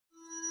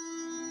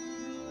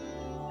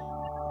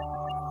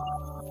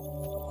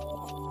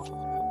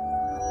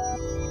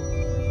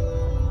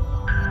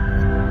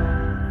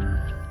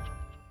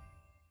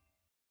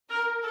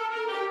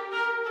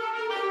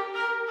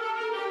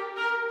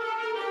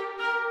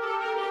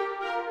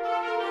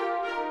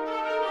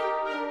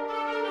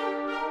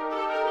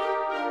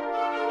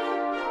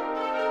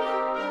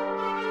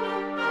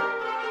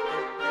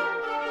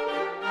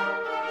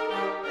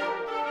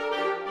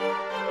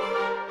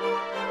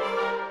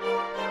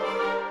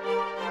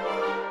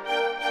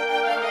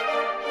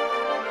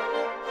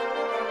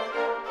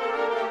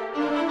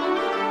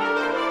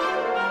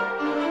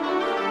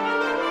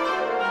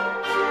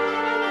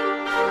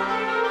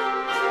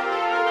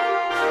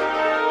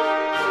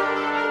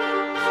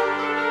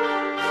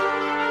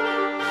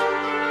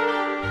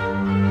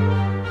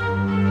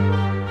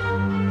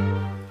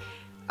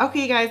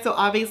Okay, guys, so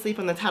obviously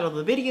from the title of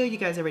the video, you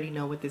guys already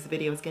know what this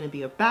video is going to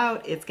be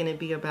about. It's going to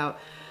be about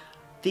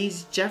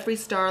these Jeffree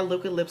Star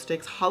Liquid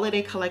Lipsticks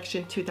Holiday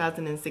Collection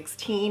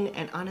 2016.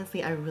 And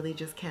honestly, I really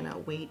just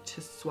cannot wait to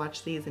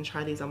swatch these and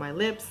try these on my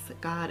lips.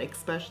 God,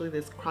 especially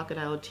this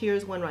Crocodile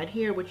Tears one right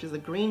here, which is a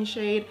green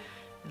shade.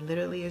 It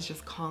literally is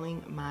just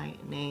calling my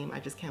name.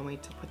 I just can't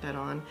wait to put that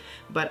on.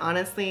 But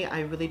honestly, I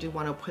really do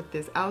want to put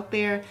this out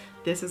there.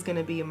 This is going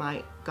to be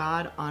my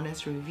God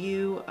honest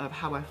review of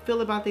how I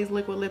feel about these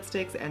liquid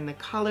lipsticks and the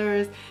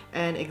colors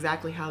and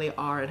exactly how they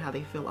are and how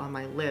they feel on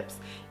my lips.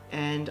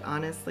 And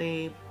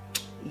honestly,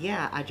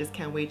 yeah, I just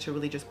can't wait to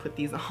really just put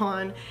these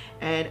on.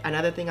 And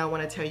another thing I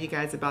want to tell you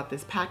guys about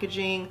this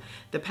packaging,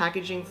 the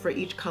packaging for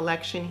each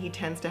collection, he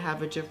tends to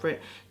have a different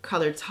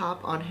color top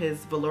on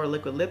his velour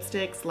liquid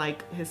lipsticks.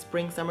 Like his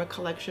spring summer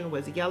collection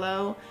was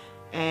yellow,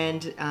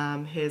 and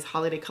his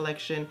holiday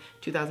collection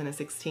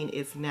 2016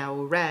 is now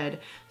red.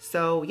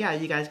 So yeah,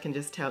 you guys can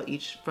just tell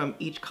from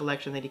each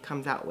collection that he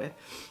comes out with.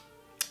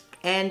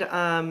 And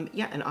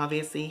yeah, and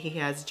obviously he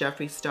has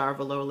Jeffree Star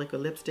Velour Liquid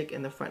Lipstick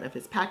in the front of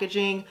his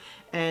packaging.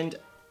 And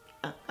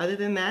other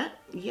than that,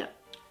 yeah,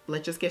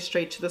 let's just get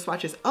straight to the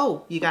swatches.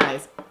 Oh, you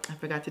guys, I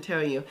forgot to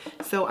tell you.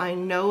 So I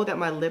know that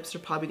my lips are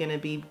probably gonna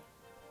be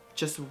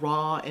just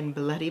raw and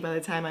bloody by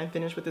the time I'm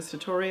finished with this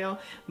tutorial,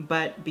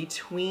 but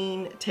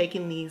between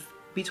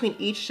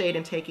each shade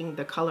and taking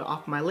the color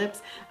off my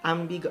lips,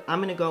 I'm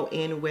gonna go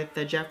in with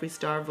the Jeffree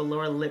Star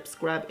Velour Lip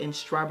Scrub in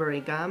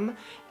Strawberry Gum.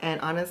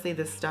 And honestly,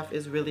 this stuff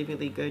is really,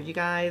 really good, you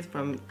guys,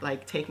 from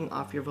like taking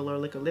off your velour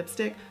liquid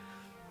lipstick.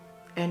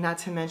 And not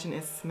to mention,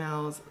 it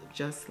smells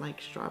just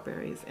like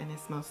strawberries and it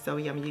smells so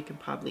yummy. You can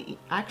probably eat,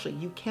 actually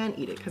you can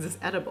eat it because it's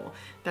edible.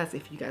 That's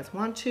if you guys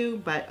want to.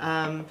 But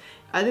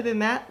other than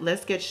that,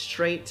 let's get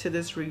straight to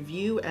this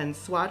review and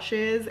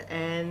swatches.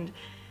 And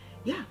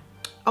yeah,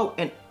 oh,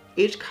 and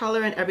each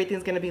color and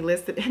everything's going to be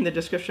listed in the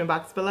description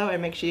box below,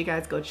 and make sure you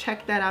guys go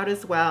check that out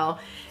as well.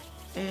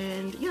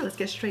 And yeah, let's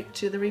get straight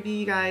to the review,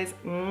 you guys.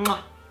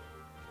 Mwah.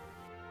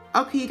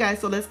 Okay, you guys,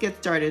 so let's get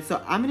started.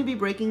 So I'm going to be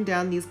breaking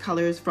down these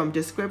colors from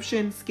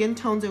description, skin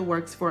tones it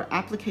works for,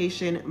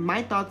 application,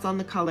 my thoughts on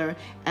the color,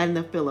 and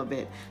the feel of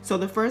it. So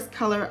the first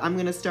color I'm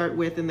going to start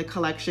with in the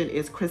collection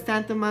is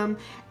Chrysanthemum,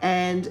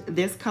 and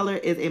this color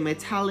is a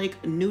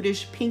metallic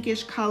nudish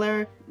pinkish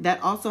color that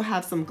also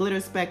have some glitter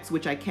specks,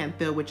 which I can't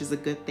feel, which is a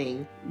good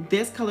thing.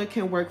 This color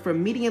can work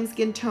from medium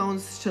skin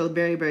tones to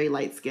very, very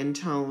light skin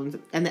tones.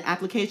 And the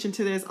application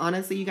to this,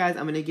 honestly, you guys,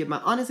 I'm gonna give my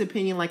honest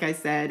opinion. Like I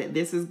said,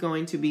 this is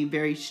going to be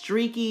very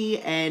streaky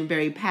and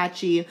very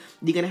patchy.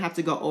 You're gonna have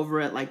to go over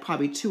it like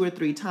probably 2 or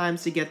 3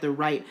 times to get the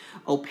right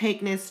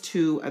opaqueness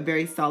to a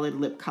very solid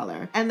lip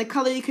color. And the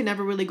color, you can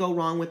never really go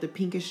wrong with the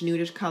pinkish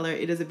nudish color.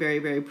 It is a very,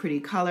 very pretty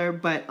color,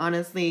 but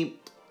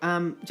honestly,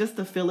 just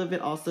the feel of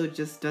it also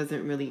just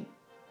doesn't really,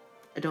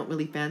 I don't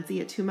really fancy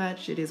it too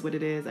much. It is what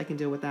it is. I can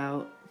do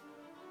without.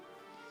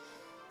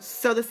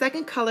 So the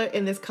second color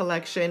in this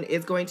collection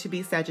is going to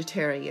be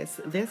Sagittarius.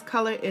 This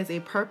color is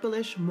a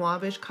purplish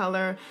mauvish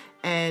color,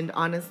 and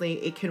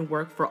honestly, it can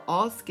work for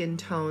all skin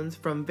tones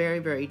from very,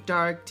 very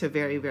dark to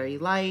very, very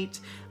light.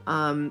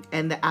 And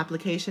the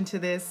application to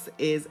this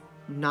is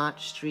not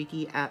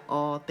streaky at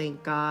all,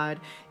 thank God.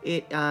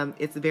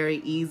 It's very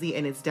easy,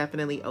 and it's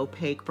definitely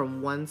opaque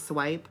from one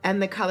swipe. And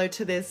the color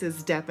to this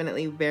is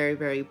definitely very,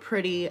 very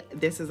pretty.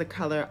 This is a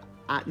color,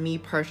 me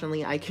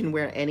personally, I can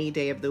wear any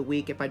day of the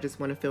week if I just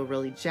want to feel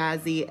really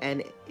jazzy,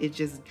 and it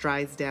just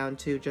dries down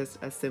to just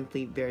a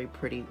simply very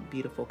pretty,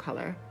 beautiful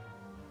color.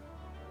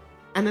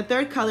 And the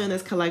third color in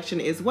this collection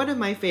is one of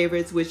my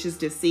favorites, which is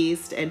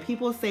Deceased. And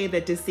people say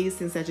that Deceased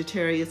and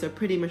Sagittarius are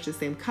pretty much the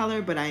same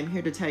color, but I am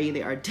here to tell you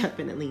they are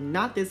definitely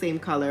not the same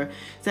color.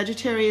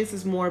 Sagittarius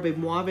is more of a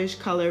mauvish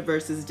color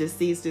versus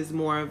Deceased is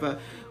more of a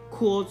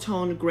cool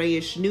tone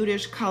grayish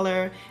nudish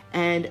color.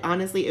 And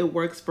honestly, it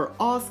works for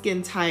all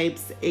skin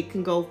types. It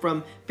can go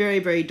from very,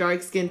 very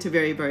dark skin to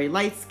very, very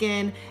light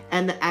skin.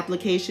 And the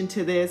application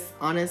to this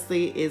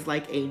honestly is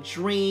like a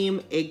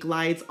dream. It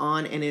glides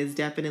on and is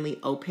definitely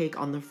opaque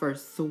on the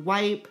first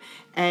swipe.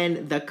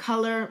 And the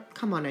color,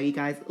 come on now you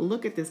guys,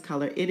 look at this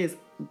color. It is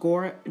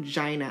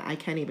gorgina. I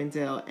can't even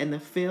tell. And the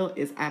feel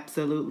is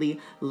absolutely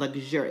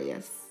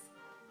luxurious.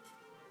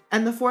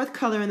 And the fourth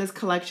color in this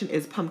collection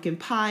is Pumpkin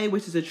Pie,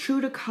 which is a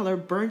true to color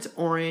burnt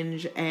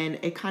orange, and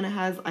it kind of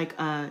has like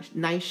a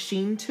nice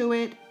sheen to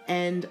it.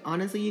 And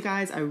honestly, you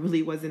guys, I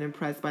really wasn't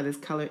impressed by this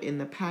color in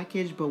the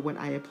package, but when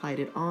I applied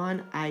it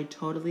on, I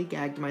totally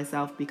gagged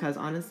myself because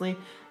honestly,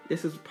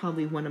 this is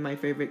probably one of my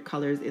favorite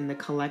colors in the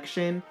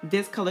collection.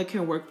 This color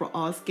can work for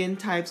all skin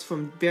types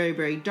from very,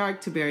 very dark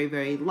to very,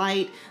 very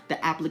light.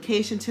 The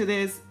application to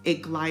this,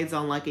 it glides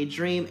on like a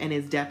dream and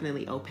is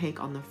definitely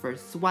opaque on the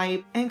first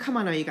swipe. And come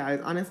on now, you guys,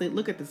 honestly,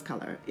 look at this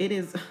color. It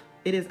is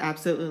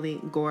absolutely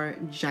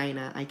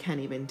gorgina. I can't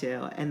even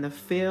deal. And the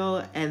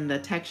feel and the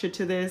texture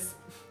to this,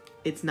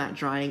 it's not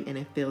drying and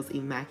it feels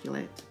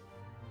immaculate.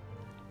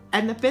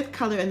 And the fifth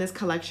color in this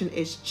collection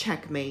is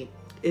Checkmate.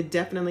 It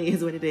definitely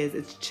is what it is.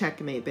 It's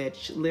Checkmate,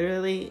 bitch.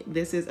 Literally,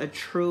 this is a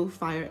true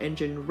fire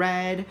engine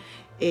red.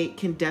 It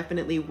can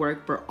definitely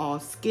work for all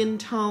skin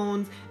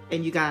tones.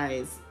 And you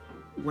guys,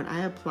 when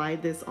I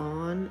applied this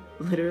on,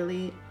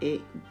 literally, it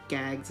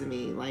gagged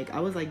me. Like, I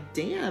was like,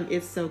 damn,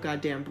 it's so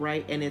goddamn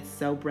bright and it's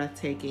so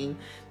breathtaking.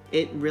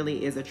 It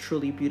really is a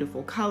truly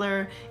beautiful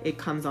color. It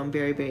comes on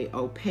very, very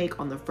opaque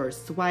on the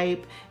first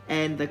swipe.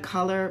 And the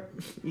color,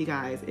 you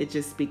guys, it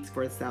just speaks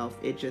for itself.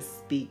 It just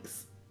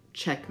speaks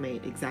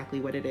Checkmate,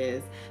 exactly what it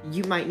is.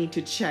 You might need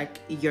to check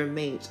your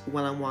mate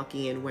while I'm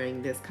walking in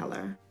wearing this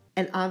color.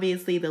 And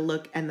obviously the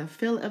look and the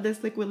feel of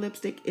this liquid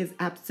lipstick is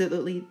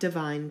absolutely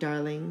divine,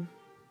 darling.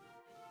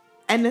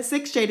 And the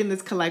sixth shade in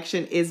this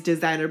collection is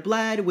Designer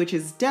Blood, which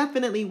is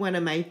definitely one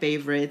of my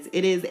favorites.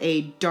 It is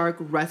a dark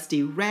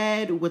rusty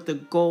red with a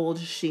gold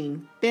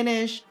sheen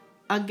finish.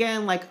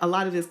 Again, like a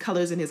lot of his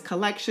colors in his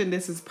collection,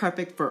 this is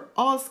perfect for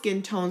all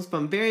skin tones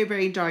from very,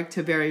 very dark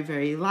to very,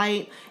 very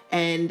light.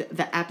 And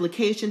the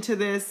application to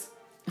this,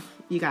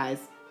 you guys,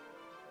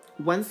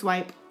 one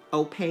swipe,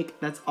 opaque,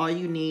 that's all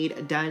you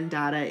need. Done,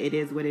 data, it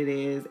is what it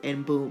is.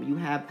 And boom, you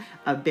have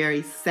a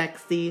very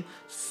sexy,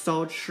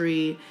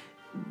 sultry,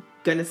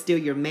 gonna steal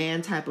your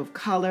man type of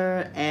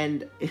color.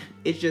 And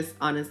it's just,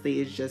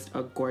 honestly, it's just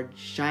a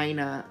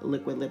gorgina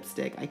liquid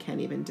lipstick. I can't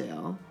even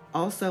deal.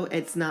 Also,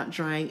 it's not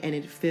drying and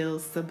it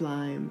feels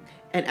sublime.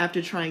 And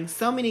after trying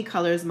so many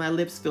colors, my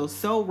lips feel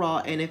so raw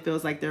and it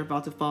feels like they're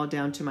about to fall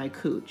down to my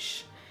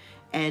cooch.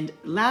 And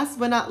last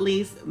but not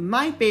least,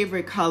 my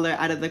favorite color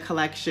out of the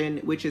collection,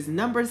 which is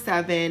number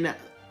 7,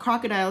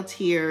 Crocodile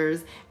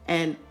Tears.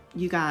 And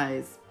you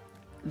guys,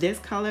 this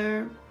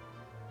color,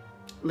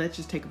 let's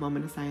just take a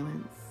moment of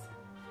silence.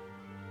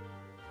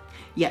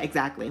 Yeah,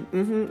 exactly.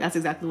 That's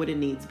exactly what it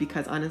needs,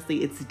 because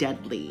honestly, it's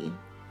deadly.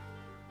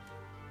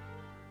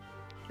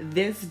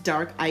 This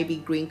dark ivy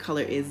green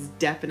color is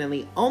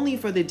definitely only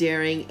for the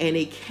daring, and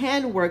it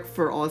can work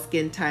for all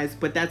skin types,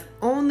 but that's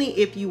only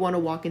if you want to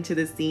walk into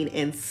the scene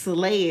and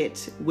slay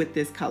it with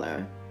this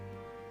color.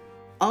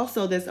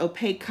 Also, this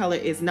opaque color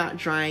is not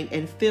drying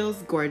and feels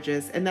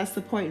gorgeous, and that's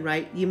the point,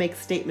 right? You make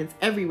statements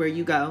everywhere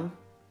you go.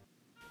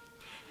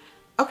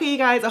 Okay, you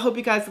guys, I hope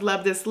you guys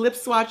love this lip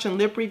swatch and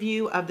lip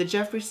review of the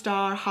Jeffree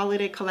Star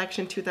Holiday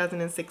Collection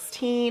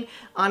 2016.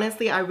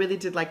 Honestly, I really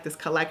did like this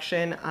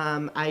collection.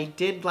 I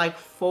did like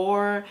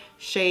 4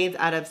 shades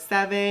out of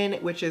 7,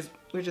 which is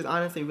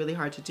honestly really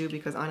hard to do,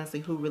 because honestly,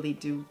 who really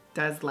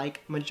does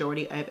like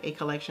majority of a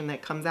collection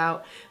that comes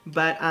out?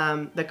 But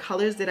the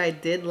colors that I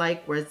did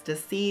like was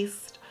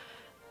Deceased,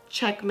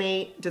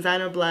 Checkmate,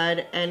 Designer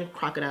Blood, and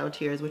Crocodile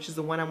Tears, which is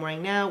the one I'm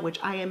wearing now, which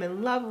I am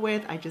in love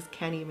with. I just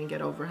can't even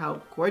get over how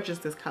gorgeous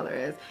this color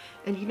is.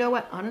 And you know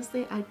what?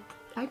 Honestly,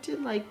 I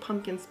did like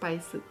pumpkin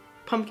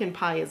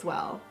pie as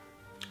well.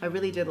 I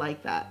really did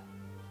like that.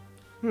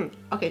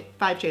 Okay,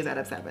 5 shades out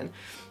of 7,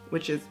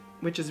 which is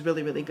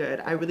really, really good.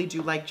 I really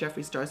do like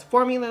Jeffree Star's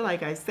formula.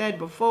 Like I said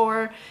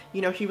before,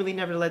 you know, he really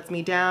never lets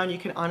me down. You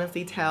can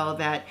honestly tell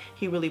that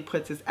he really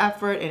puts his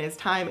effort and his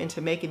time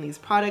into making these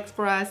products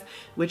for us,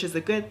 which is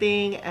a good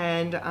thing.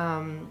 And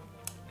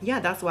yeah,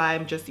 that's why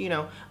I'm just, you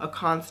know, a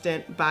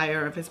constant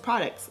buyer of his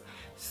products.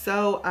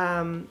 So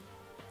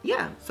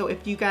yeah, so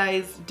if you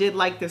guys did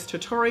like this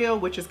tutorial,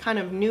 which is kind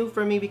of new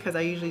for me because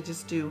I usually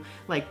just do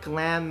like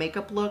glam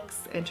makeup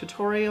looks and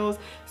tutorials,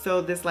 so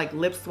this like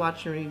lip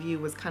swatch and review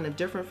was kind of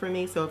different for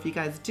me. So if you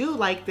guys do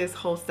like this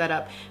whole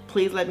setup,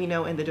 please let me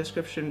know in the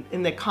description,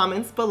 in the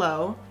comments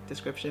below, and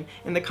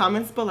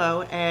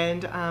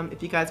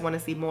if you guys want to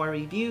see more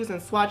reviews and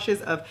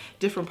swatches of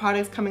different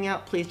products coming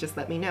out, please just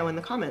let me know in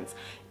the comments.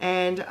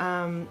 And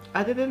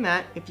other than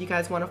that, if you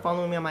guys want to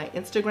follow me on my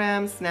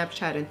Instagram,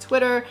 Snapchat, and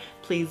Twitter,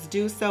 please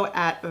do so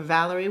at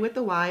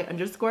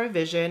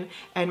Valerie_Vision,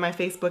 and my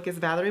Facebook is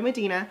Valerie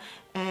Medina.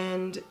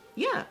 And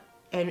yeah,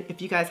 and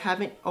if you guys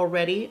haven't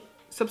already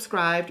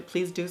subscribed,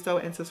 please do so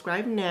and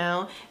subscribe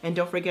now, and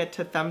don't forget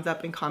to thumbs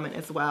up and comment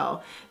as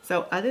well.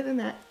 So other than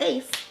that,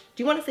 Ace,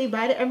 do you want to say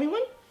bye to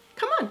everyone?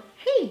 Come on,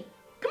 hey,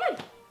 come on.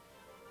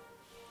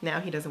 Now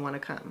he doesn't want to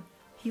come.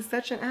 He's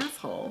such an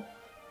asshole.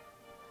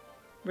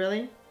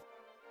 Really?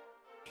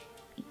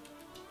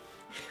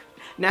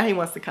 Now he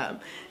wants to come.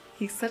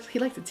 He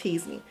likes to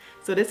tease me.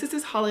 So this is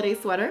his holiday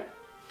sweater,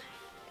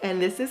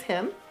 and this is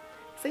him.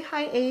 Say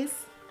hi,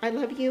 Ace. I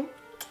love you.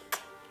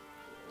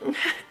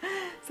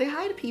 Say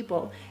hi to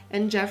people.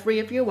 And Jeffree,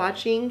 if you're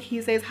watching,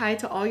 he says hi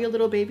to all your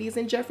little babies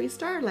in Jeffree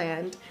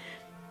Starland.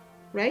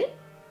 Right?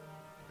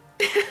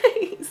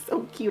 He's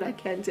so cute, I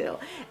can't tell.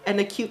 And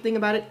the cute thing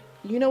about it,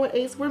 you know what,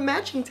 Ace? We're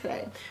matching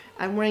today.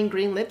 I'm wearing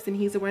green lips and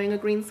he's wearing a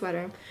green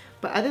sweater.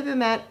 But other than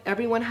that,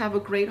 everyone have a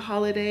great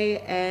holiday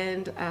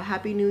and a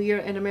Happy New Year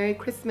and a Merry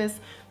Christmas.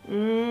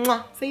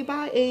 Mwah. Say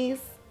bye,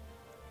 Ace.